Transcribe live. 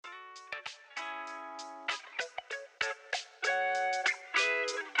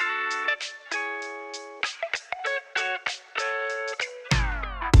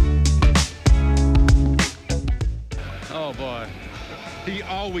He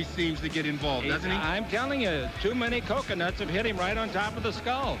always seems to get involved, doesn't he? I'm telling you, too many coconuts have hit him right on top of the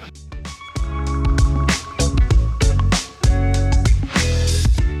skull.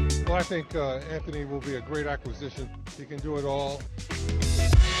 Well, I think Anthony will be a great acquisition. He can do it all.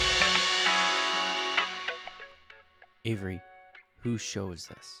 Avery, whose show is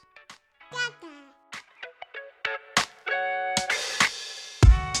this?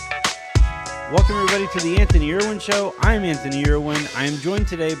 Welcome everybody to the Anthony Irwin Show. I'm Anthony Irwin. I am joined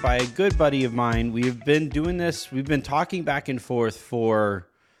today by a good buddy of mine. We have been doing this, we've been talking back and forth for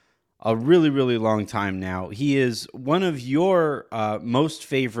a really, really long time now. He is one of your most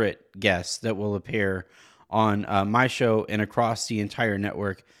favorite guests that will appear on my show and across the entire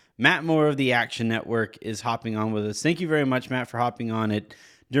network. Matt Moore of the Action Network is hopping on with us. Thank you very much, Matt, for hopping on it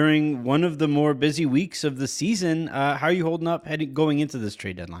during one of the more busy weeks of the season. How are you holding up going into this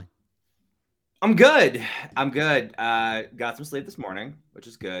trade deadline? I'm good. Got some sleep this morning, which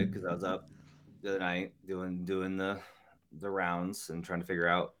is good because I was up the other night doing the rounds and trying to figure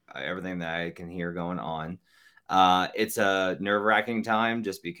out everything that I can hear going on. It's a nerve-wracking time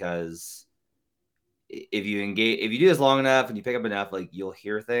just because if you do this long enough and you pick up enough, like you'll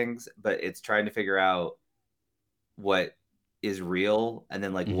hear things, but it's trying to figure out what is real and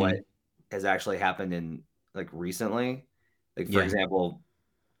then what has actually happened in recently. For example,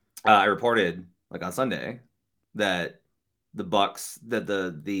 I reported on Sunday that the Bucks that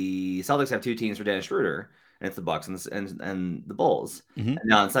the Celtics have two teams for Dennis Schroeder, and it's the Bucks and the Bulls. And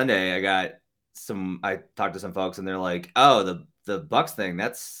now on Sunday, I talked to some folks, and they're like, "Oh, the Bucks thing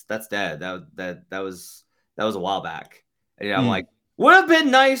that's dead. That was a while back." And I'm like, would have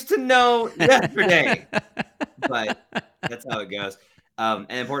been nice to know yesterday, but that's how it goes. An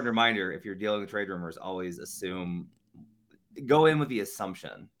important reminder: if you're dealing with trade rumors, always go in with the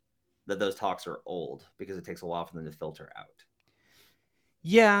assumption that those talks are old because it takes a while for them to filter out.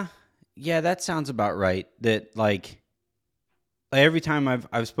 Yeah, that sounds about right. That every time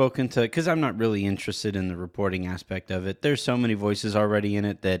I've spoken to, because I'm not really interested in the reporting aspect of it. There's so many voices already in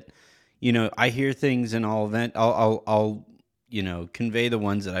it that, I hear things and I'll convey the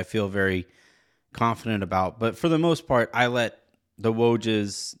ones that I feel very confident about. But for the most part, I let the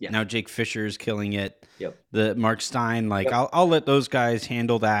Wojs, now Jake Fisher's killing it. Yep. The Mark Stein, I'll let those guys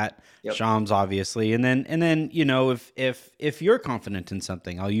handle that. Yep. Shams, obviously, and then if you're confident in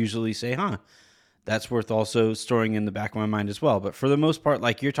something, I'll usually say, that's worth also storing in the back of my mind as well. But for the most part,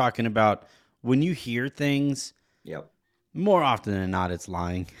 like you're talking about, when you hear things, more often than not, it's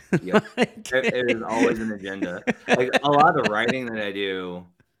lying. Yep. It is always an agenda. A lot of the writing that I do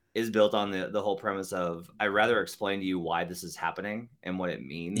is built on the whole premise of I'd rather explain to you why this is happening and what it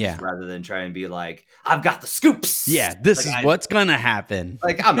means rather than try and be like, I've got the scoops. Yeah, this is what's going to happen.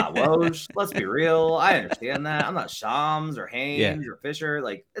 I'm not Woj. Let's be real. I understand that. I'm not Shams or Haynes or Fisher.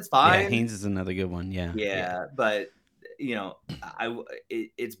 It's fine. Yeah, Haynes is another good one. Yeah. But,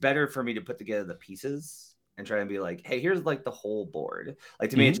 it's better for me to put together the pieces and try and be like, hey, here's the whole board.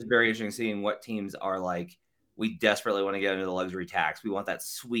 To me, it's just very interesting seeing what teams are we desperately want to get into the luxury tax. We want that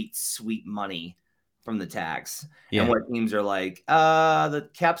sweet, sweet money from the tax. And what teams are the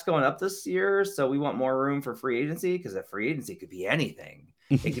cap's going up this year, so we want more room for free agency, because the free agency could be anything.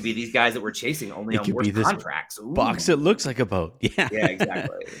 It could be these guys that we're chasing only on worse contracts. Ooh. Box that looks like a boat. Yeah. Yeah,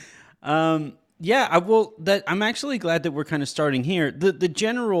 exactly. I'm actually glad that we're kind of starting here. The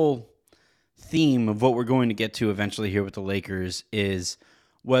general theme of what we're going to get to eventually here with the Lakers is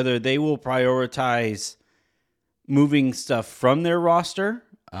whether they will prioritize moving stuff from their roster,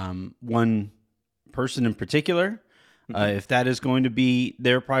 one person in particular, if that is going to be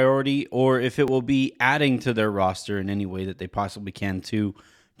their priority, or if it will be adding to their roster in any way that they possibly can to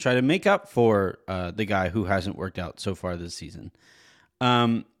try to make up for the guy who hasn't worked out so far this season.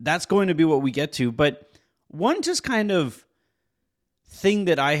 That's going to be what we get to. But one just kind of thing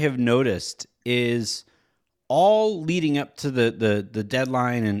that I have noticed is all leading up to the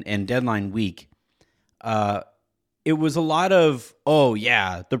deadline and deadline week, it was a lot of,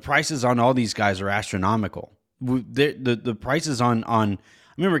 the prices on all these guys are astronomical. The prices on I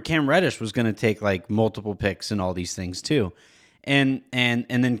remember Cam Reddish was going to take multiple picks and all these things too. And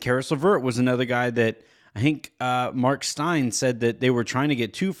then Karis LeVert was another guy that I think Mark Stein said that they were trying to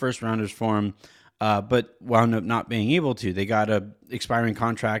get 2 first-rounders for him, but wound up not being able to. They got a expiring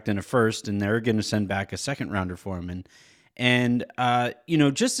contract and a first, and they're going to send back a second-rounder for him. And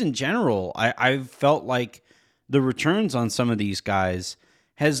just in general, I've felt like the returns on some of these guys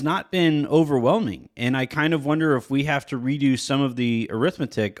has not been overwhelming. And I kind of wonder if we have to redo some of the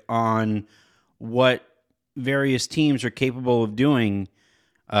arithmetic on what various teams are capable of doing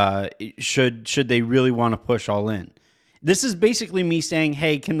should they really want to push all in. This is basically me saying,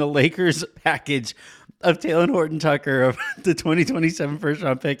 hey, can the Lakers package of Taylor Horton-Tucker of the 2027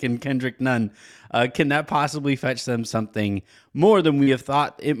 first-round pick and Kendrick Nunn, can that possibly fetch them something more than we have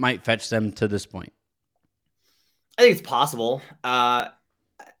thought it might fetch them to this point? I think it's possible. I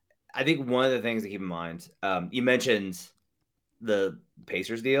think one of the things to keep in mind, you mentioned the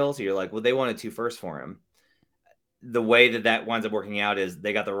Pacers deal, so you're like, well, they wanted 2 firsts for him. The way that winds up working out is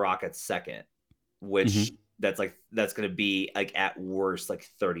they got the Rockets second, which that's going to be like at worst like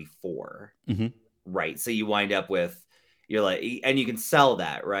 34, right? So you wind up with, you're like, and you can sell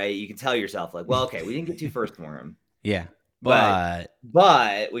that, right? You can tell yourself like, well, okay, we didn't get 2 firsts for him, yeah, but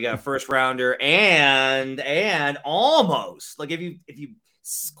we got a first rounder and almost like if you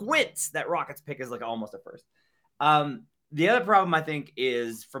squint, that Rockets pick is like almost a first. The other problem I think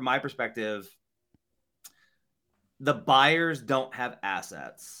is, from my perspective, the buyers don't have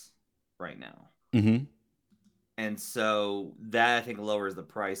assets right now. And so that, I think, lowers the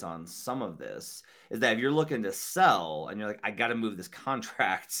price on some of this, is that if you're looking to sell and you're like, I got to move this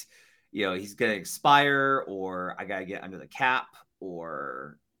contract, he's going to expire, or I got to get under the cap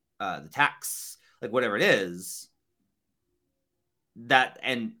or the tax, like whatever it is, that,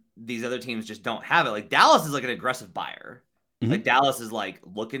 and these other teams just don't have it. Like Dallas is like an aggressive buyer. Like Dallas is like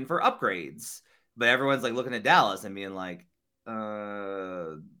looking for upgrades, but everyone's like looking at Dallas and being like,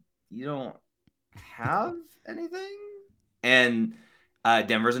 you don't have anything. And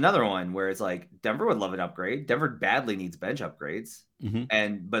Denver's another one where it's like Denver would love an upgrade. Denver badly needs bench upgrades,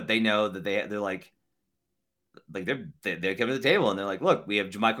 but they know that they're like they come to the table and they're like, look, we have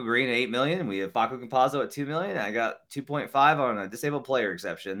JaMychal Green at $8 million, we have Facu Campazzo at $2 million, I got 2.5 on a disabled player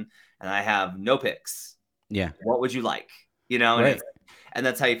exception, and I have no picks. Yeah, what would you like? Right. And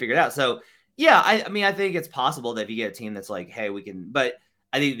that's how you figure it out. So yeah, I mean, I think it's possible that if you get a team that's like, hey, we can, but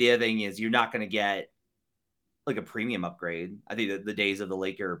I think the other thing is you're not going to get like a premium upgrade. I think that the days of the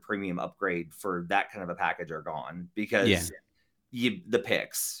Laker premium upgrade for that kind of a package are gone, because the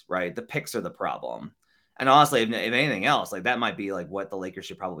picks, right? The picks are the problem. And honestly, if anything else, like that might be like what the Lakers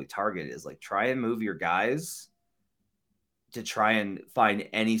should probably target, is like try and move your guys to try and find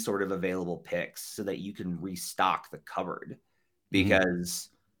any sort of available picks so that you can restock the cupboard. Because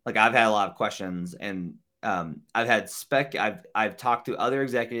like I've had a lot of questions, and I've talked to other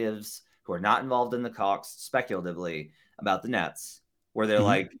executives who are not involved in the Hawks speculatively about the Nets, where they're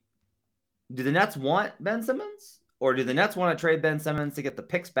like, do the Nets want Ben Simmons, or do the Nets want to trade Ben Simmons to get the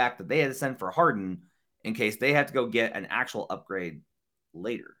picks back that they had to send for Harden in case they have to go get an actual upgrade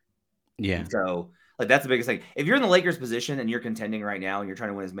later? Yeah. And so like that's the biggest thing. If you're in the Lakers position and you're contending right now and you're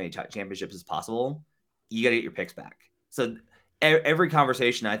trying to win as many championships as possible, you got to get your picks back. So every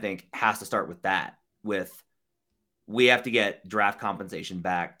conversation, I think, has to start with that, with we have to get draft compensation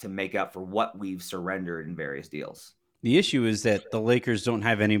back to make up for what we've surrendered in various deals. The issue is that the Lakers don't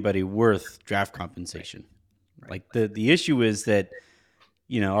have anybody worth draft compensation. Right. Like the issue is that,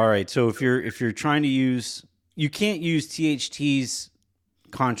 all right, so if you're trying to use, you can't use THT's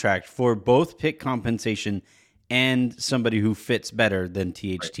contract for both pick compensation and somebody who fits better than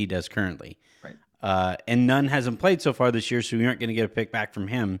THT does currently. Right. And Nunn hasn't played so far this year, so we aren't going to get a pick back from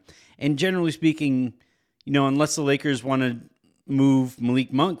him. And generally speaking, unless the Lakers want to move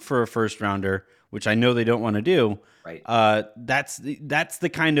Malik Monk for a first rounder, which I know they don't want to do, right? That's the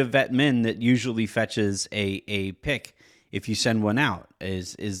kind of vet min that usually fetches a pick if you send one out.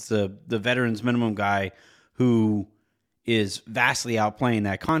 Is the veterans minimum guy who is vastly outplaying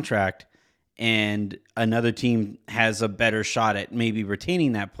that contract, and another team has a better shot at maybe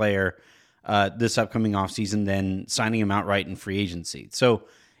retaining that player this upcoming offseason than signing him outright in free agency. So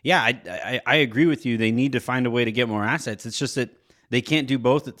yeah, I agree with you. They need to find a way to get more assets. It's just that they can't do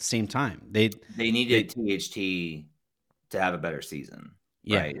both at the same time. They needed THT to have a better season.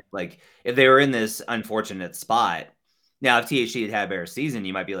 Yeah. Right? Like if they were in this unfortunate spot, now if THT had a better season,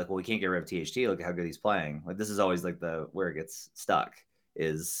 you might be like, well, we can't get rid of THT. Look at how good he's playing. Like this is always like where it gets stuck,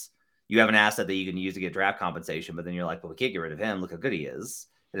 is you have an asset that you can use to get draft compensation, but then you're like, well, we can't get rid of him. Look how good he is.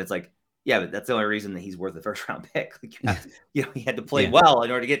 And it's like, yeah, but that's the only reason that he's worth the first round pick. Like he had to play well in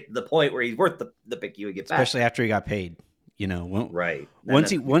order to get to the point where he's worth the pick you would get back. Especially after he got paid. Right.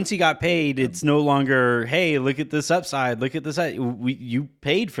 Once he got paid, it's no longer, hey, look at this upside. Look at this. You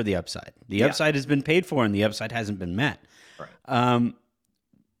paid for the upside. The upside has been paid for, and the upside hasn't been met. Right.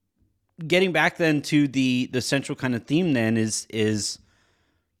 Getting back then to the central kind of theme then is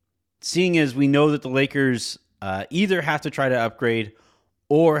seeing as we know that the Lakers either have to try to upgrade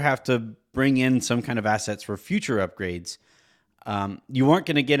or have to bring in some kind of assets for future upgrades. You aren't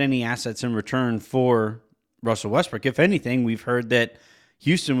going to get any assets in return for Russell Westbrook. If anything, we've heard that,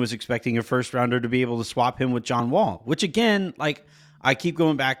 Houston was expecting a first rounder to be able to swap him with John Wall, which again, like I keep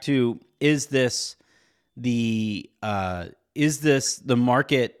going back to, is this the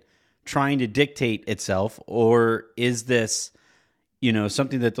market trying to dictate itself, or is this,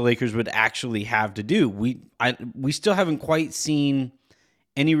 something that the Lakers would actually have to do? We still haven't quite seen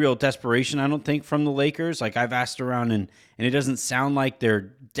any real desperation, I don't think, from the Lakers. Like I've asked around, and it doesn't sound like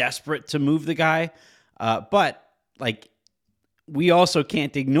they're desperate to move the guy. But like, we also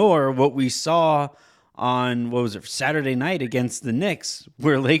can't ignore what we saw on, what was it, Saturday night against the Knicks,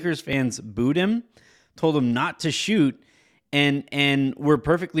 where Lakers fans booed him, told him not to shoot, and we're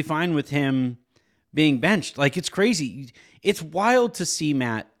perfectly fine with him being benched. Like, it's crazy. It's wild to see,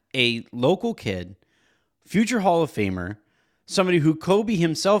 Matt, a local kid, future Hall of Famer, somebody who Kobe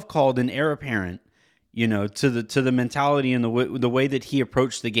himself called an heir apparent, to the mentality and the way that he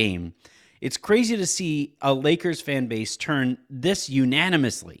approached the game. It's crazy to see a Lakers fan base turn this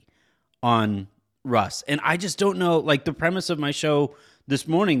unanimously on Russ. And I just don't know, like the premise of my show this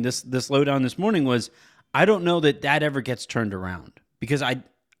morning, this lowdown this morning was, I don't know that ever gets turned around, because I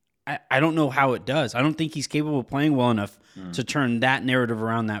don't know how it does. I don't think he's capable of playing well enough to turn that narrative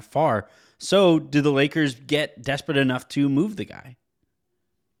around that far. So do the Lakers get desperate enough to move the guy?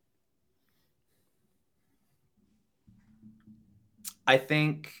 I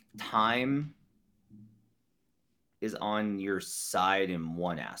think time is on your side in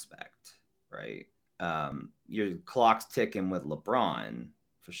one aspect, right? Your clock's ticking with LeBron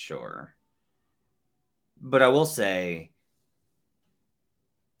for sure. But I will say,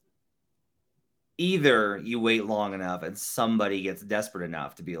 either you wait long enough and somebody gets desperate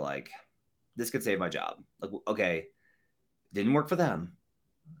enough to be like, this could save my job. Like, okay, didn't work for them.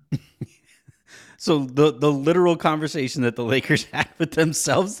 So the literal conversation that the Lakers had with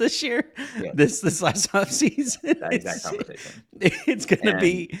themselves this year, this last offseason, that exact conversation. It's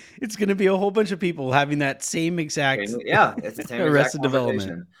gonna be a whole bunch of people having that same exact it's the same Arrested exact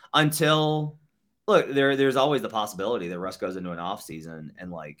Development. Until, look, there's always the possibility that Russ goes into an off season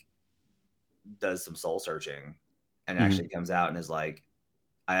and like does some soul searching and actually comes out and is like,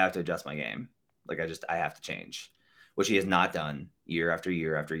 I have to adjust my game. Like I have to change, which he has not done year after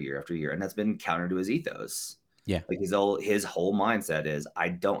year after year after year. And that's been counter to his ethos. Yeah. Like his whole mindset is, I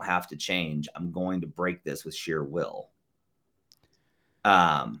don't have to change. I'm going to break this with sheer will.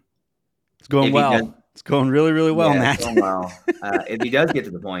 It's going well. It's going really, really well, Matt. It's going well. If he does get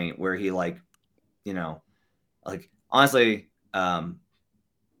to the point where he honestly, a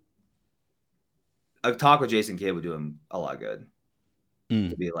talk with Jason Kidd would do him a lot of good.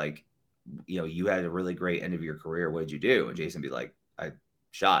 To be like, you had a really great end of your career. What did you do? And Jason would be like, I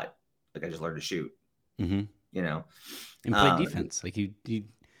shot. Like I just learned to shoot. And play defense. Like he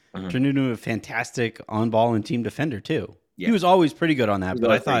turned into a fantastic on-ball and team defender too. Yeah. He was always pretty good on that,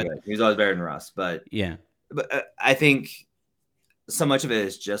 but I thought he was always better than Russ. But yeah, but I think so much of it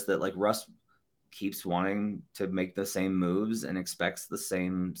is just that like Russ keeps wanting to make the same moves and expects the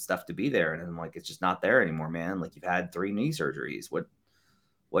same stuff to be there, and I'm like, it's just not there anymore, man. Like you've had 3 knee surgeries. What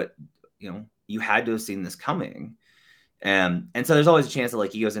you had to have seen this coming. And so there's always a chance that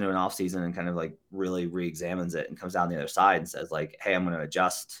like he goes into an off season and kind of like really re-examines it and comes down the other side and says like, hey, I'm going to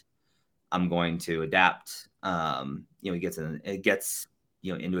adjust. I'm going to adapt. He gets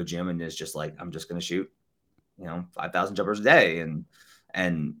into a gym and is just like, I'm just going to shoot, 5,000 jumpers a day.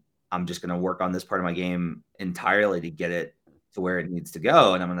 And I'm just going to work on this part of my game entirely to get it to where it needs to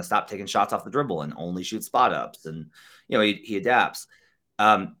go. And I'm going to stop taking shots off the dribble and only shoot spot ups. And, he adapts.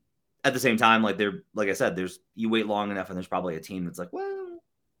 At the same time, like I said, you wait long enough and there's probably a team that's like, well,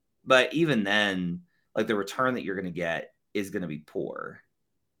 but even then, like the return that you're going to get is going to be poor.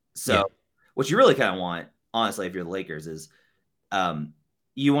 So what you really kind of want, honestly, if you're the Lakers is,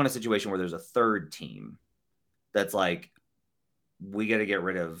 you want a situation where there's a third team that's like, we got to get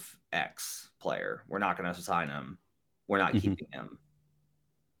rid of X player. We're not going to sign him. We're not keeping him.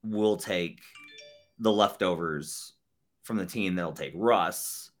 We'll take the leftovers from the team that'll take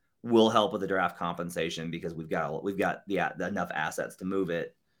Russ. We'll help with the draft compensation because we've got enough assets to move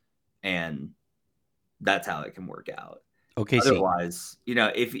it, and that's how it can work out. Okay. Otherwise,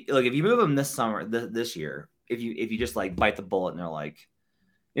 if you move them this summer, this year, if you just like bite the bullet and they're like,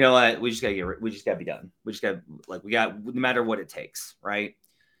 you know what, we just gotta be done. No matter what it takes, right?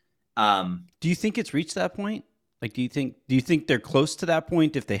 Do you think it's reached that point? Like, do you think they're close to that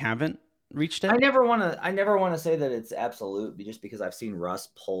point if they haven't reached it? I never want to say that it's absolute, just because I've seen Russ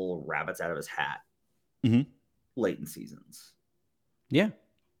pull rabbits out of his hat late in seasons. Yeah.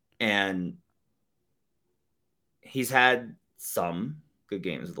 And he's had some good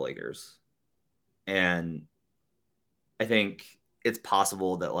games with the Lakers. And I think it's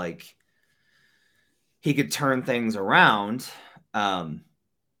possible that like he could turn things around. A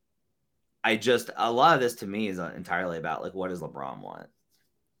lot of this to me is entirely about like, what does LeBron want?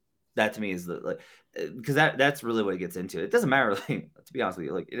 That to me is because that's really what it gets into. It doesn't matter, like, to be honest with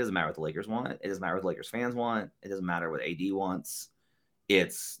you, like it doesn't matter what the Lakers want. It doesn't matter what the Lakers fans want. It doesn't matter what AD wants.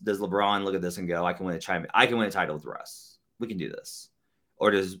 It's, does LeBron look at this and go, I can win a title with Russ. We can do this.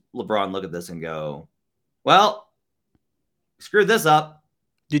 Or does LeBron look at this and go, well, screwed this up.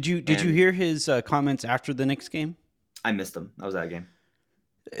 Did you hear his comments after the Knicks game? I missed them. I was at a game.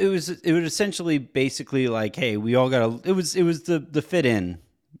 It was essentially basically like, hey, we all got to. It was the fit in,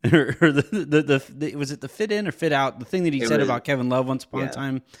 or the was it the fit in or fit out? The thing that he said about Kevin Love once upon a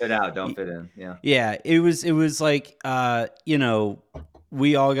time. Fit out, don't fit in. Yeah. Yeah. It was like,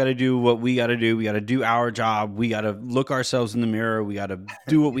 we all got to do what we got to do. We got to do our job. We got to look ourselves in the mirror. We got to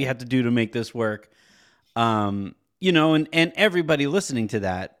do what we have to do to make this work. And everybody listening to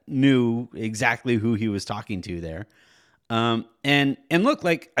that knew exactly who he was talking to there. And look,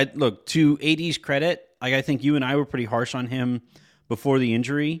 to AD's credit, like I think you and I were pretty harsh on him before the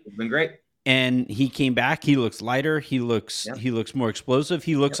injury. It's been great. And he came back. He looks lighter. He looks more explosive.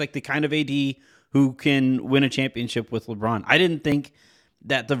 He looks like the kind of AD who can win a championship with LeBron. I didn't think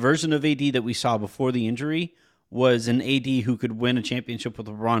that the version of AD that we saw before the injury was an AD who could win a championship with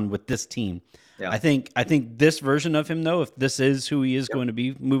LeBron with this team. Yeah. I think this version of him, though, if this is who he is going to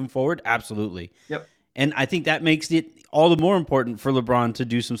be moving forward, absolutely. Yep. And I think that makes it all the more important for LeBron to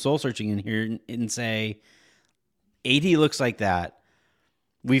do some soul searching in here and say, AD looks like that.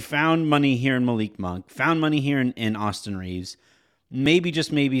 We found money here in Malik Monk, found money here in Austin Reeves. Maybe,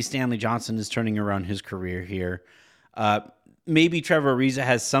 just maybe, Stanley Johnson is turning around his career here. Maybe Trevor Ariza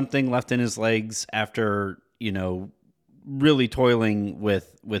has something left in his legs after, really toiling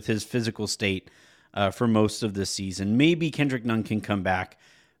with his physical state for most of this season. Maybe Kendrick Nunn can come back.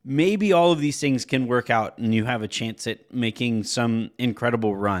 Maybe all of these things can work out and you have a chance at making some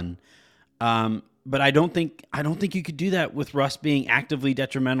incredible run. But I don't think you could do that with Russ being actively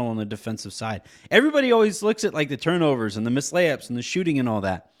detrimental on the defensive side. Everybody always looks at like the turnovers and the missed layups and the shooting and all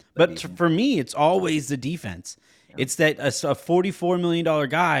that. But for me, it's always the defense. Yeah. It's that a $44 million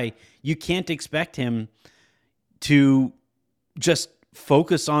guy, you can't expect him to just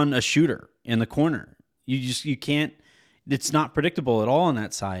focus on a shooter in the corner. You can't. It's not predictable at all on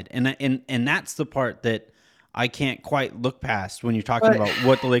that side. And that's the part that I can't quite look past when you're talking about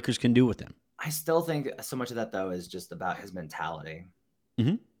what the Lakers can do with him. I still think so much of that, though, is just about his mentality.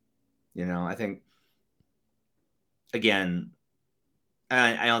 Mm-hmm. I think, again,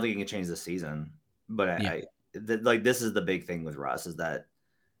 I don't think he can change this season, but this is the big thing with Russ is that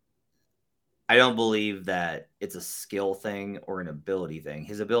I don't believe that it's a skill thing or an ability thing.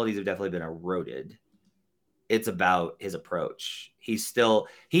 His abilities have definitely been eroded. It's about his approach. He used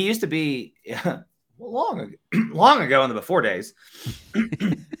to be long ago in the before days.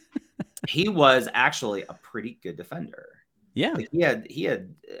 He was actually a pretty good defender. Yeah. Like he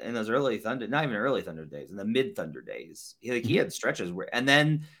had in those early Thunder, not even early Thunder days, in the mid Thunder days, he had stretches where, and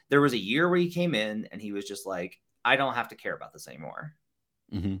then there was a year where he came in and he was just like, I don't have to care about this anymore.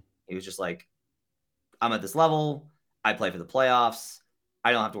 Mm-hmm. He was just like, I'm at this level. I play for the playoffs.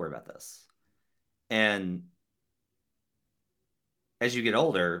 I don't have to worry about this. And as you get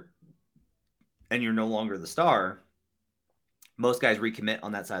older and you're no longer the star, most guys recommit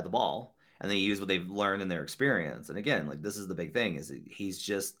on that side of the ball and they use what they've learned in their experience. And again, like this is the big thing is he's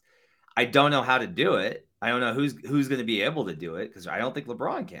just, I don't know how to do it. I don't know who's going to be able to do it because I don't think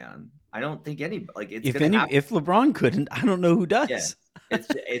LeBron can. I don't think anybody like it's if LeBron couldn't, I don't know who does. Yeah.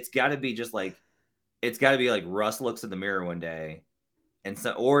 It's got to be just like it's got to be like Russ looks in the mirror one day, and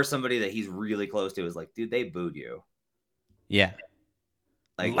or somebody that he's really close to is like, dude, they booed you. Yeah,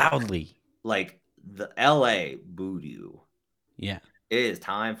 like loudly. Like the LA booed you. Yeah, it is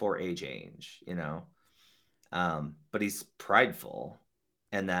time for a change, But he's prideful,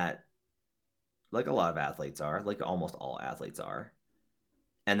 and that, like a lot of athletes are, like almost all athletes are.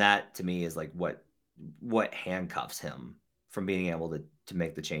 And that to me is like what handcuffs him from being able to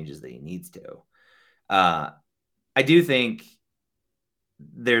make the changes that he needs to. I do think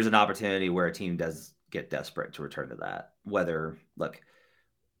there's an opportunity where a team does get desperate to return to that. Whether, look,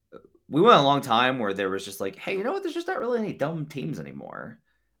 we went a long time where there was just like, hey, you know what? There's just not really any dumb teams anymore.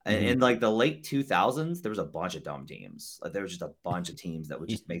 Mm-hmm. In like the late 2000s, there was a bunch of dumb teams. Like there was just a bunch of teams that would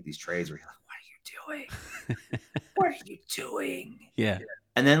just make these trades where you're like, what are you doing? What are you doing? Yeah.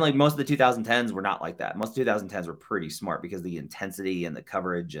 And then like most of the 2010s were not like that. Most of the 2010s were pretty smart because the intensity and the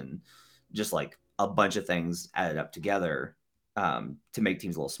coverage and just like a bunch of things added up together to make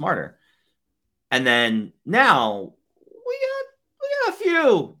teams a little smarter. And then now we got a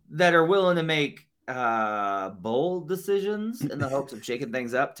few that are willing to make bold decisions in the hopes of shaking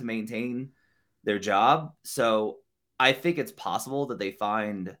things up to maintain their job. So I think it's possible that they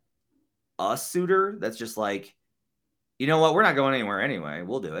find a suitor that's just like, you know what, we're not going anywhere anyway.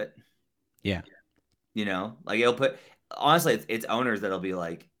 We'll do it. Yeah. You know, like it'll put, honestly, it's owners that'll be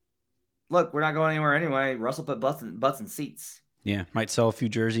like, look, we're not going anywhere anyway. Russell put butts in seats. Yeah. Might sell a few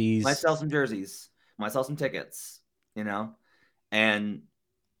jerseys. Might sell some jerseys. Might sell some tickets, you know? And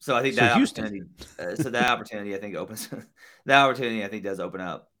so I think So that Houston. opportunity, that opportunity, I think opens, that opportunity, I think does open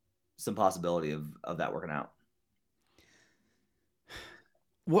up some possibility of that working out.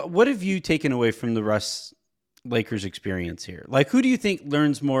 What have you taken away from the Russ Lakers experience here? Like, who do you think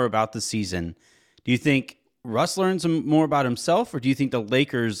learns more about the season? Do you think Russ learns more about himself, or do you think the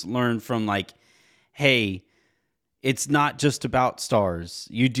Lakers learn from like, hey, it's not just about stars.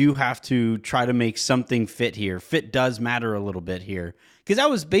 You do have to try to make something fit here. Fit does matter a little bit here, because that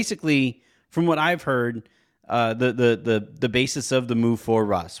was basically, from what I've heard, the basis of the move for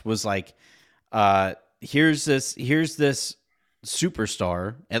Russ was like, here's this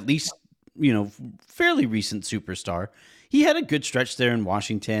superstar, at least, you know, fairly recent superstar. He had a good stretch there in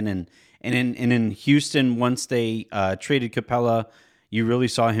Washington and in Houston. Once they traded Capella, you really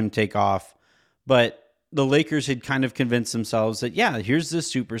saw him take off. But the Lakers had kind of convinced themselves that, yeah, here's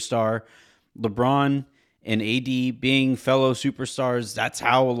this superstar. LeBron and AD being fellow superstars, that's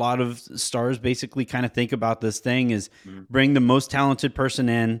how a lot of stars basically kind of think about this thing, is bring the most talented person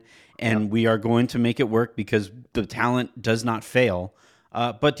in, and we are going to make it work because the talent does not fail.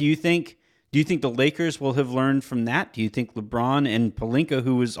 But do you think the Lakers will have learned from that? Do you think LeBron and Pelinka,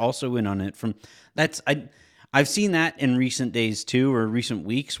 who was also in on it, from that's I've seen that in recent days too, or recent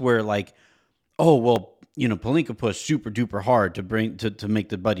weeks, where like, oh well, you know, Pelinka pushed super duper hard to make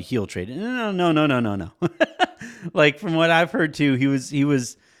the Buddy Hield trade. No. Like, from what I've heard too, he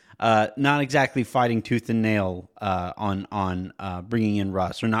was not exactly fighting tooth and nail on bringing in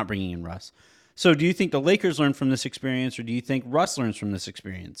Russ or not bringing in Russ. So do you think the Lakers learn from this experience, or do you think Russ learns from this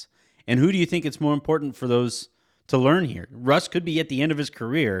experience? And who do you think it's more important for those to learn here? Russ could be at the end of his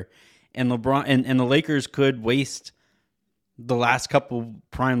career, and LeBron and the Lakers could waste the last couple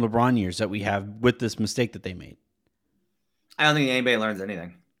prime LeBron years that we have with this mistake that they made. I don't think anybody learns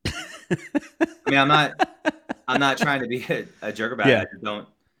anything. I mean, I'm not trying to be a jerk about it. I just don't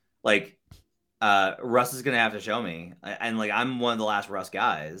like, Russ is going to have to show me. And like, I'm one of the last Russ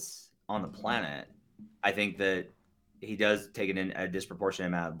guys on the planet. I think that he does take a disproportionate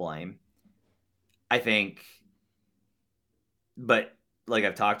amount of blame. I think, but like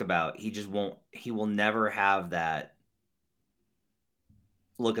I've talked about, he will never have that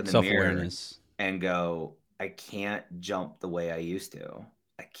look in the mirror and go, I can't jump the way I used to.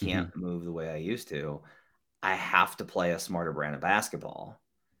 I can't move the way I used to. I have to play a smarter brand of basketball.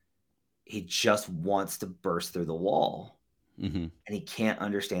 He just wants to burst through the wall. And he can't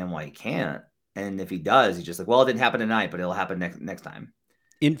understand why he can't. And if he does, he's just like, well, it didn't happen tonight, but it'll happen next time.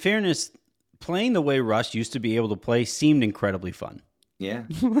 In fairness, playing the way Russ used to be able to play seemed incredibly fun. Yeah.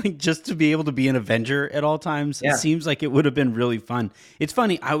 Like, just to be able to be an Avenger at all times, it seems like it would have been really fun. It's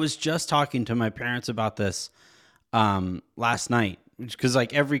funny, I was just talking to my parents about this last night, because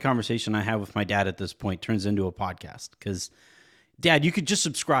like every conversation I have with my dad at this point turns into a podcast, because Dad, you could just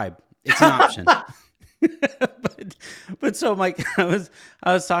subscribe. It's an option. but so Mike, I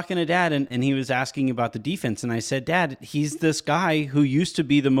was talking to Dad, and he was asking about the defense, and I said, Dad, he's this guy who used to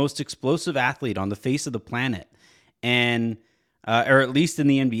be the most explosive athlete on the face of the planet, and or at least in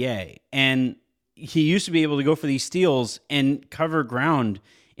the NBA. And he used to be able to go for these steals and cover ground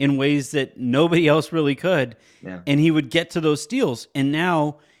in ways that nobody else really could. Yeah. And he would get to those steals. And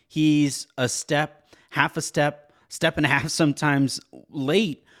now he's a step and a half sometimes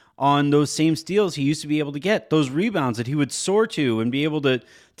late on those same steals he used to be able to get. Those rebounds that he would soar to and be able to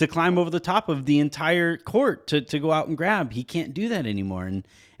climb over the top of the entire court to go out and grab. He can't do that anymore. And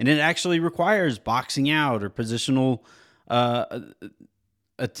it actually requires boxing out or positional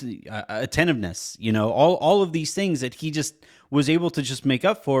attentiveness, you know, all of these things that he just was able to just make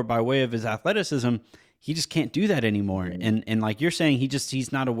up for by way of his athleticism. He just can't do that anymore. And like you're saying,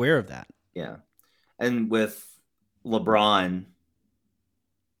 he's not aware of that. Yeah. And with LeBron,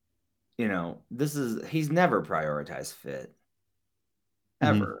 you know, he's never prioritized fit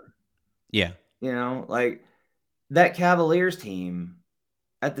ever. Yeah. You know, like that Cavaliers team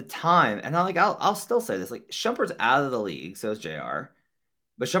at the time, and I'll still say this, like, Shumpert's out of the league, so is JR.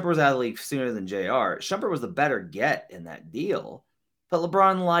 But Shumpert was out of the league sooner than JR. Shumpert was the better get in that deal, but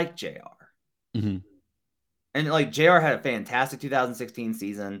LeBron liked JR. And like, JR had a fantastic 2016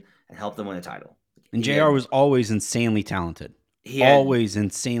 season and helped them win a title. And JR was always insanely talented. always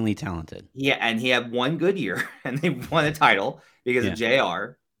insanely talented. Yeah, and he had one good year, and they won a title because of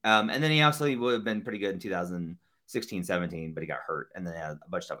JR. And then he absolutely would have been pretty good in 2016, 17, but he got hurt, and then had a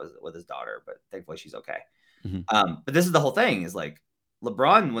bunch of stuff with his daughter. But thankfully, she's okay. But this is the whole thing: is like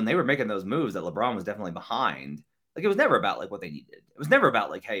LeBron, when they were making those moves, that LeBron was definitely behind. Like, it was never about like what they needed. It was never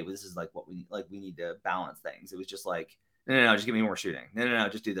about like, hey, this is like what we like. We need to balance things. It was just like, no, just give me more shooting. No,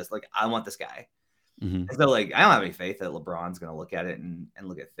 just do this. Like, I want this guy. And so, like, I don't have any faith that LeBron's going to look at it and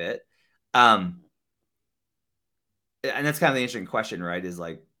look at fit. And that's kind of the interesting question, right? Is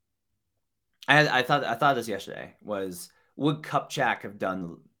like, I thought this yesterday was, would Kupchak have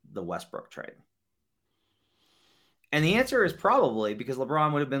done the Westbrook trade? And the answer is probably, because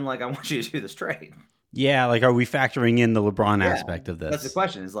LeBron would have been like, I want you to do this trade. Yeah, like, are we factoring in the LeBron aspect of this? That's the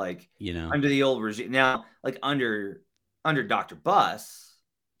question. Is like, you know, under the old regime now, like under Dr. Buss,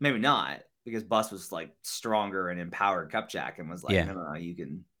 maybe not, because Buss was like stronger and empowered Kupchak and was like, no, you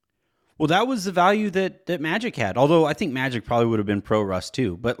can. Well, that was the value that Magic had. Although I think Magic probably would have been pro Russ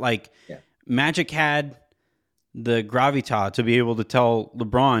too. But like, Magic had the gravitas to be able to tell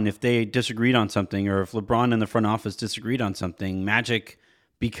LeBron if they disagreed on something, or if LeBron and the front office disagreed on something. Magic,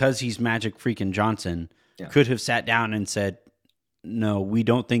 because he's Magic freaking Johnson, could have sat down and said, no, we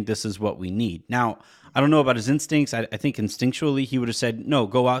don't think this is what we need. Now, I don't know about his instincts. I think instinctually he would have said, no,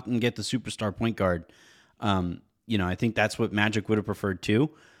 go out and get the superstar point guard. I think that's what Magic would have preferred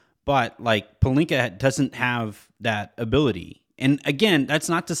too. But like, Pelinka doesn't have that ability. And again, that's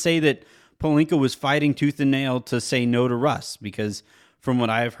not to say that Pelinka was fighting tooth and nail to say no to Russ, because from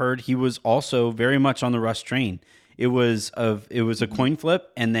what I have heard, he was also very much on the Russ train. It was a coin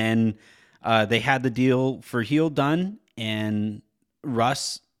flip, and then they had the deal for Heel done, and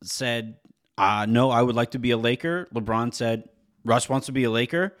Russ said, no, I would like to be a Laker. LeBron said, Russ wants to be a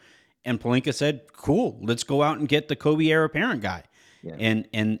Laker. And Pelinka said, cool, let's go out and get the Kobe era parent guy. Yeah.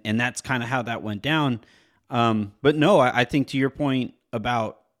 And that's kind of how that went down. But no, I think to your point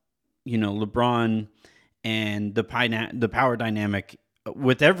about, LeBron and the power dynamic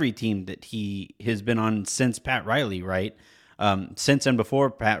with every team that he has been on since Pat Riley, right? Since and before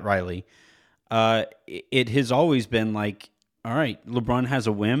Pat Riley, it has always been like, all right, LeBron has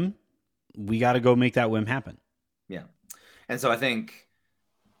a whim. We got to go make that whim happen. Yeah. And so I think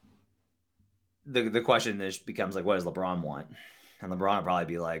the question just becomes like, what does LeBron want? And LeBron will probably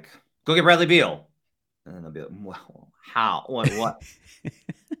be like, go get Bradley Beal. And then they'll be like, well, how? What?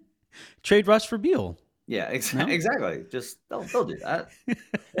 Trade Russ for Beal. Yeah, exactly. Just they'll do that.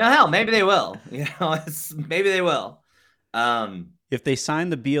 Hell, maybe they will. Maybe they will. If they sign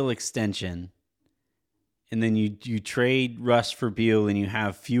the Beal extension, and then you trade Russ for Beal, and you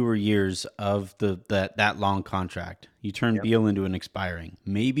have fewer years of that long contract, you turn Beal into an expiring.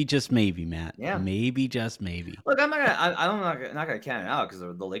 Maybe, just maybe, Matt. Yeah. Maybe, just maybe. Look, I'm not gonna count it out, because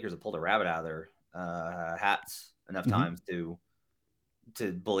the Lakers have pulled a rabbit out of their hats enough times to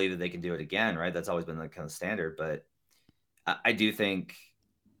believe that they can do it again, right? That's always been the kind of standard. But I do think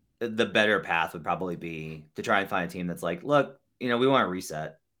the better path would probably be to try and find a team that's like, look, we want to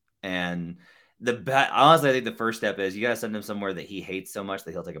reset. And honestly, I think the first step is you got to send him somewhere that he hates so much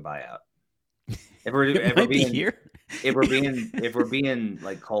that he'll take a buyout. If we're being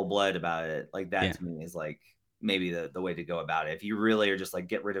like cold blood about it, like that to me is like maybe the way to go about it. If you really are just like,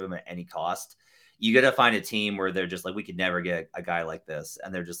 get rid of him at any cost, you got to find a team where they're just like, we could never get a guy like this.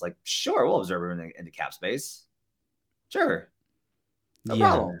 And they're just like, sure, we'll absorb him into cap space. Sure. No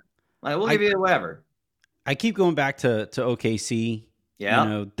problem. Like, we'll give you whatever. I keep going back to OKC.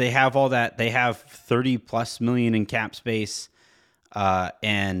 Yeah. They have all that. They have $30+ million in cap space.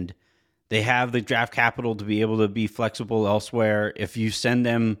 And they have the draft capital to be able to be flexible elsewhere. If you send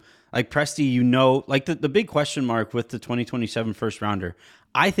them like Presti, like the big question mark with the 2027 first rounder,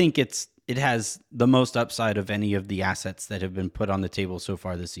 I think it has the most upside of any of the assets that have been put on the table so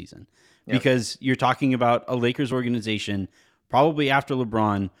far this season. Yep. Because you're talking about a Lakers organization probably after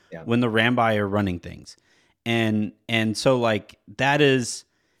LeBron when the Rambi are running things. And so like that is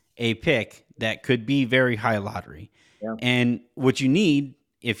a pick that could be very high lottery. Yeah. And what you need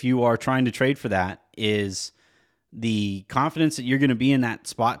if you are trying to trade for that is the confidence that you're going to be in that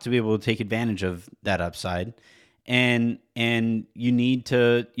spot to be able to take advantage of that upside. And you need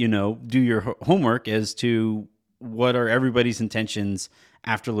to, do your homework as to what are everybody's intentions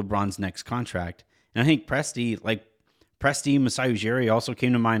after LeBron's next contract. And I think Presti, Masai Ujiri also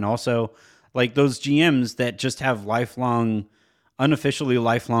came to mind also. Like those GMs that just have unofficially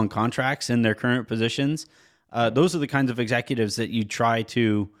lifelong contracts in their current positions. Those are the kinds of executives that you try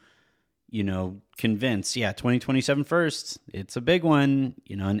to, convince. Yeah, 2027 first. It's a big one,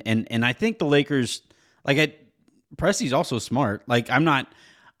 and I think the Lakers, Presti's also smart. Like I'm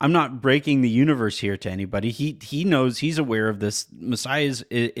not breaking the universe here to anybody. He knows, he's aware of this. Messiah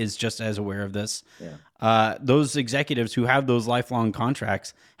is just as aware of this. Yeah. Those executives who have those lifelong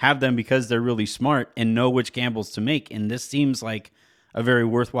contracts have them because they're really smart and know which gambles to make. And this seems like a very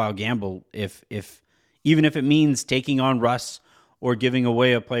worthwhile gamble if even if it means taking on Russ or giving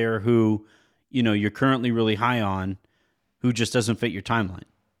away a player who, you're currently really high on, who just doesn't fit your timeline.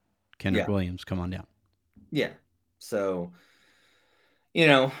 Kendrick Williams, come on down. Yeah. So,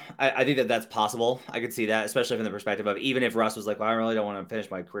 I think that's possible. I could see that, especially from the perspective of even if Russ was like, well, I really don't want to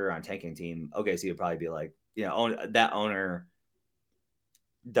finish my career on a tanking team. Okay, so you'd probably be like, that owner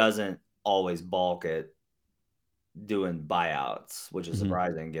doesn't always balk at doing buyouts, which is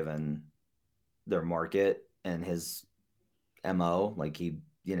surprising given their market and his MO. Like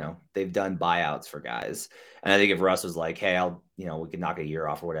they've done buyouts for guys. And I think if Russ was like, hey, we could knock a year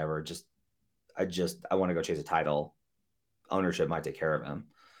off or whatever, I want to go chase a title, ownership might take care of him.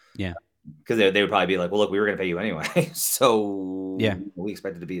 Yeah. Because they would probably be like, well, look, we were going to pay you anyway. So yeah, we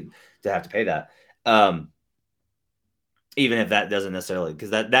expected to have to pay that. Even if that doesn't necessarily,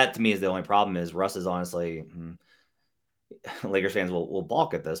 because that to me is the only problem is Russ is honestly, Lakers fans will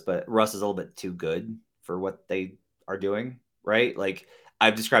balk at this, but Russ is a little bit too good for what they are doing, right? Like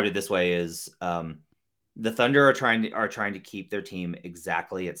I've described it this way is the Thunder are trying to keep their team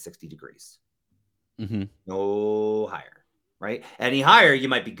exactly at 60 degrees. No higher, right? Any higher, you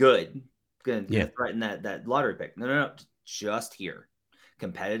might be good. Gonna threaten that lottery pick. No, just here.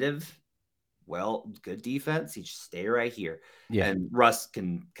 Competitive, well, good defense. You just stay right here. Yeah. And Russ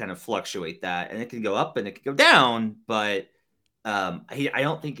can kind of fluctuate that, and it can go up and it can go down. But I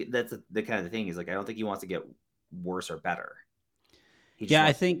don't think that's the kind of the thing. Is like I don't think he wants to get worse or better.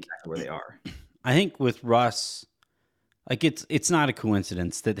 I think where they are. I think with Russ, like it's not a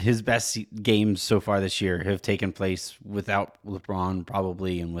coincidence that his best games so far this year have taken place without LeBron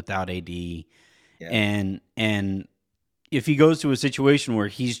probably and without AD. Yeah. And if he goes to a situation where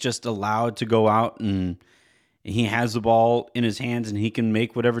he's just allowed to go out and he has the ball in his hands and he can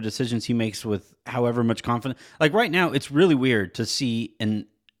make whatever decisions he makes with however much confidence. Like right now, it's really weird to see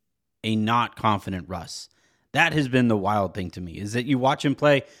a not confident Russ. That has been the wild thing to me, is that you watch him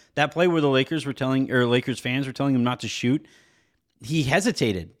play. That play where the Lakers fans were telling him not to shoot, he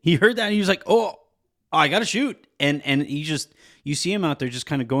hesitated. He heard that and he was like, "Oh, I got to shoot." And you see him out there just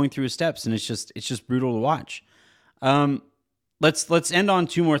kind of going through his steps, and it's just brutal to watch. Let's end on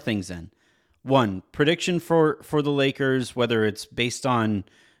two more things then. One, prediction for the Lakers, whether it's based on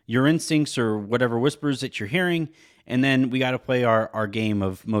your instincts or whatever whispers that you're hearing, and then we got to play our game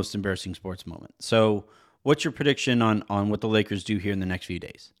of most embarrassing sports moment. So, what's your prediction on what the Lakers do here in the next few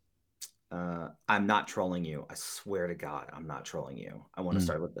days? I'm not trolling you. I swear to God, I'm not trolling you. I want to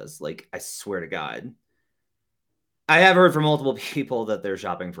start with this. Like, I swear to God. I have heard from multiple people that they're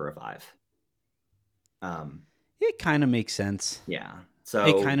shopping for a 5. It kind of makes sense. Yeah. So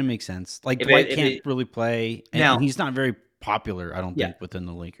it kind of makes sense. Like Dwight can't really play, and now, he's not very popular, I don't think, within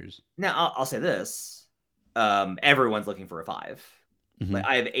the Lakers. Now, I'll say this. Everyone's looking for a 5. Like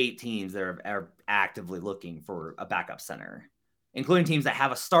I have 8 teams that are actively looking for a backup center, including teams that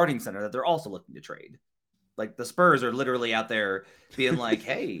have a starting center that they're also looking to trade. Like the Spurs are literally out there being like,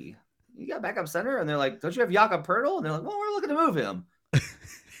 "Hey, you got a backup center?" And they're like, "Don't you have Jakob Poeltl?" And they're like, "Well, we're looking to move him."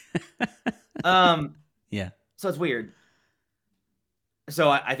 Yeah. So it's weird.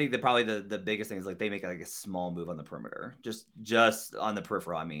 So I think that probably the biggest thing is like they make like a small move on the perimeter, just on the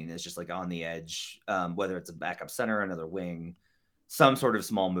peripheral. I mean, it's just like on the edge, whether it's a backup center, another wing. Some sort of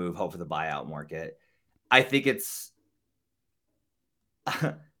small move, hope for the buyout market. I think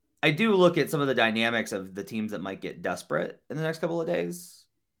I do look at some of the dynamics of the teams that might get desperate in the next couple of days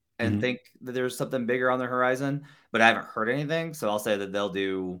and think that there's something bigger on the horizon, but I haven't heard anything. So I'll say that they'll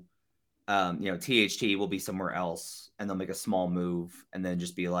do, THT will be somewhere else and they'll make a small move and then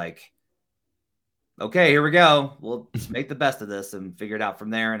just be like, okay, here we go. We'll just make the best of this and figure it out from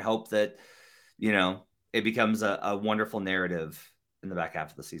there and hope that, it becomes a wonderful narrative in the back half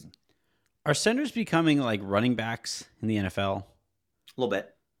of the season. Are centers becoming like running backs in the NFL? A little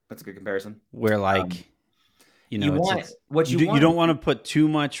bit. That's a good comparison. Where you don't want to put too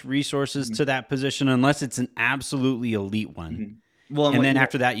much resources to that position unless it's an absolutely elite one. Well, and then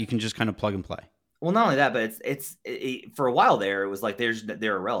after that, you can just kind of plug and play. Well, not only that, but it's for a while there, it was like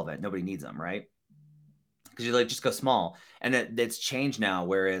they're irrelevant. Nobody needs them, right? Because you like just go small, and it's changed now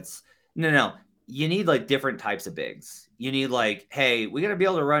where it's no. You need like different types of bigs. You need like, hey, we got to be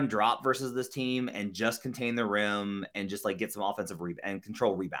able to run drop versus this team and just contain the rim and just like get some offensive and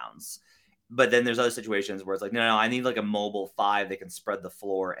control rebounds. But then there's other situations where it's like, no, I need like a mobile 5 that can spread the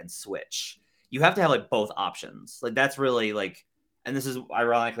floor and switch. you have to have like both options. Like that's really like, and this is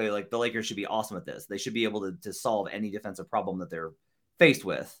ironically like the Lakers should be awesome at this. They should be able to solve any defensive problem that they're faced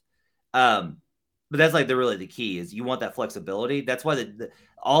with. But that's like really the key is you want that flexibility. That's why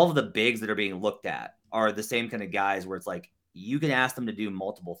all of the bigs that are being looked at are the same kind of guys where it's like you can ask them to do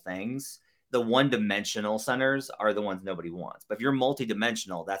multiple things. The one-dimensional centers are the ones nobody wants. But if you're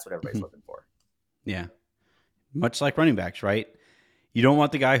multi-dimensional, that's what everybody's looking for. Yeah. Much like running backs, right? You don't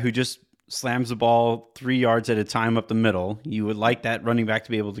want the guy who just slams the ball 3 yards at a time up the middle. You would like that running back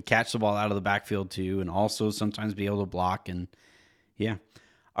to be able to catch the ball out of the backfield too, and also sometimes be able to block. And yeah.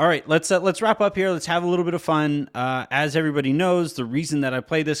 All right, let's wrap up here. Let's have a little bit of fun. As everybody knows, the reason that I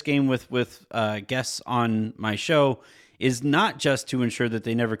play this game with guests on my show is not just to ensure that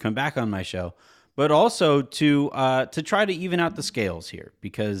they never come back on my show, but also to try to even out the scales here,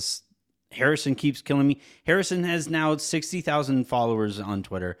 because Harrison keeps killing me. Harrison has now 60,000 followers on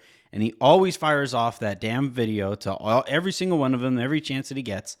Twitter, and he always fires off that damn video to every single one of them, every chance that he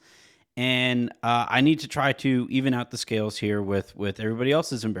gets. And I need to try to even out the scales here with everybody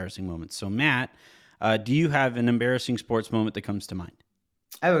else's embarrassing moments. So, Matt, do you have an embarrassing sports moment that comes to mind?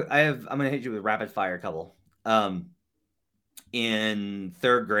 I'm going to hit you with rapid fire couple. In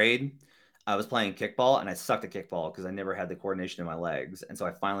third grade, I was playing kickball, and I sucked at kickball because I never had the coordination in my legs. And so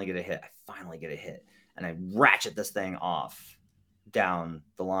I finally get a hit. And I ratchet this thing off down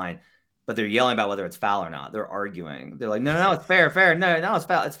the line. But they're yelling about whether it's foul or not. They're arguing. They're like, no, it's fair. No,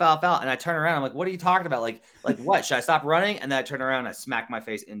 it's foul. And I turn around. I'm like, what are you talking about? Like what? Should I stop running? And then I turn around and I smack my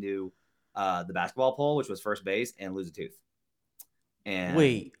face into the basketball pole, which was first base, and lose a tooth. And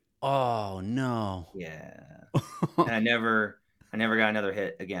wait, oh no. Yeah. And I never got another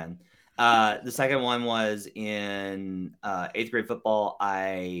hit again. The second one was in 8th grade football.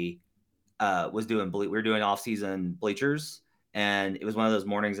 I we were doing off-season bleachers. And it was one of those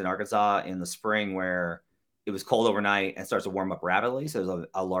mornings in Arkansas in the spring where it was cold overnight and starts to warm up rapidly. So there's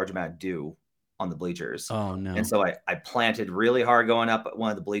a large amount of dew on the bleachers. Oh, no. And so I planted really hard going up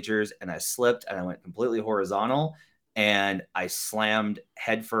one of the bleachers, and I slipped and I went completely horizontal, and I slammed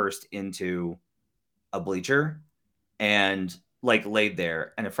headfirst into a bleacher and like laid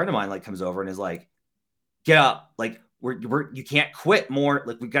there. And a friend of mine like comes over and is like, get up. Like, you can't quit more.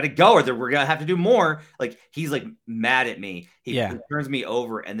 Like, we got to go, or we're going to have to do more. Like, he's like mad at me. He turns me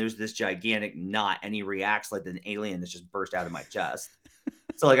over, and there's this gigantic knot, and he reacts like an alien that's just burst out of my chest.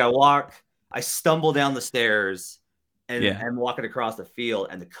 So like I stumble down the stairs and I'm walking across the field,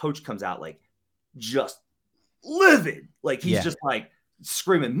 and the coach comes out like just livid. Like he's just like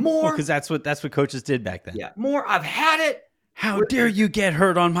screaming more. Because that's what coaches did back then. Yeah. More. I've had it. How dare you get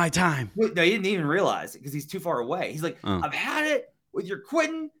hurt on my time? No, he didn't even realize it because he's too far away. He's like, I've had it with your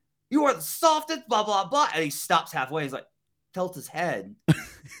quitting. You are the softest, blah, blah, blah. And he stops halfway. He's like, tilts his head.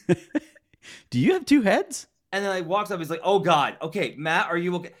 Do you have two heads? And then he walks up. He's like, oh, God. Okay, Matt, are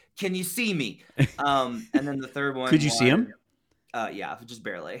you okay? Can you see me? And then the third one. Could you see him? Yeah, just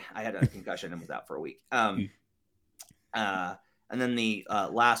barely. I had a concussion and was out for a week. And then the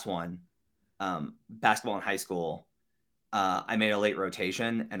last one, basketball in high school. I made a late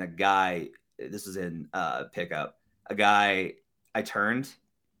rotation, and a guy, this is in pickup, I turned,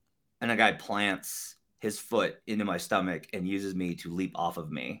 and a guy plants his foot into my stomach and uses me to leap off of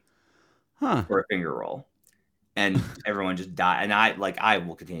me for a finger roll. And everyone just died. And I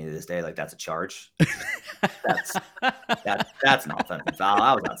will continue to this day. Like, that's a charge. That's an offensive foul.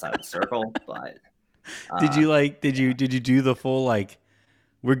 I was outside the circle, but did you do the full, like,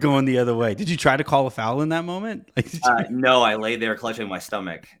 we're going the other way? Did you try to call a foul in that moment? No, I lay there clutching my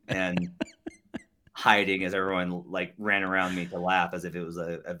stomach and hiding as everyone like ran around me to laugh as if it was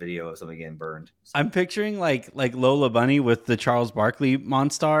a video of something getting burned. So. I'm picturing like Lola Bunny with the Charles Barkley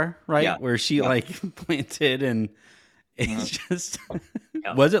Monstar, right? Yeah. Where she like planted and it's just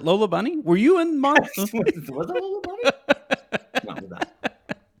Was it Lola Bunny? Were you in Monster? Was it Lola Bunny? No, it was not.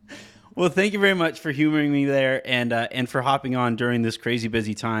 Well, thank you very much for humoring me there and for hopping on during this crazy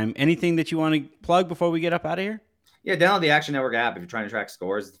busy time. Anything that you want to plug before we get up out of here? Yeah, download the Action Network app if you're trying to track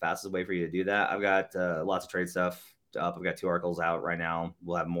scores. It's the fastest way for you to do that. I've got lots of trade stuff up. I've got 2 articles out right now.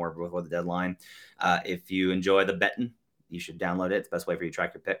 We'll have more before the deadline. If you enjoy the betting, you should download it. It's the best way for you to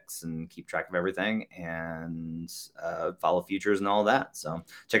track your picks and keep track of everything and follow futures and all that. So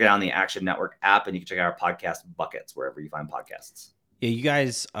check it out on the Action Network app, and you can check out our podcast buckets wherever you find podcasts. Yeah, you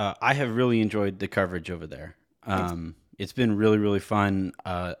guys, I have really enjoyed the coverage over there. It's been really, really fun.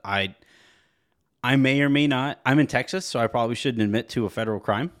 I may or may not. I'm in Texas, so I probably shouldn't admit to a federal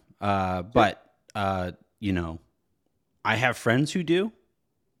crime. But you know, I have friends who do,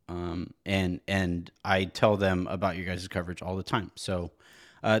 and I tell them about your guys' coverage all the time. So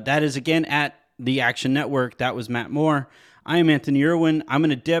that is again at the Action Network. That was Matt Moore. I am Anthony Irwin. I'm going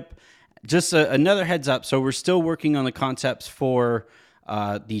to dip. Just another heads up. So we're still working on the concepts for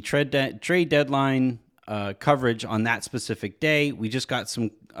the trade deadline coverage on that specific day. We just got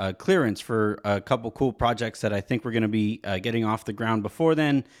some clearance for a couple cool projects that I think we're going to be getting off the ground before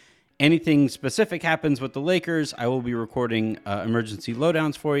then. Anything specific happens with the Lakers, I will be recording emergency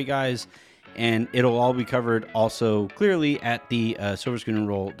lowdowns for you guys, and it'll all be covered also clearly at the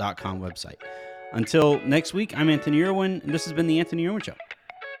silverscreenandroll.com website. Until next week, I'm Anthony Irwin, and this has been The Anthony Irwin Show.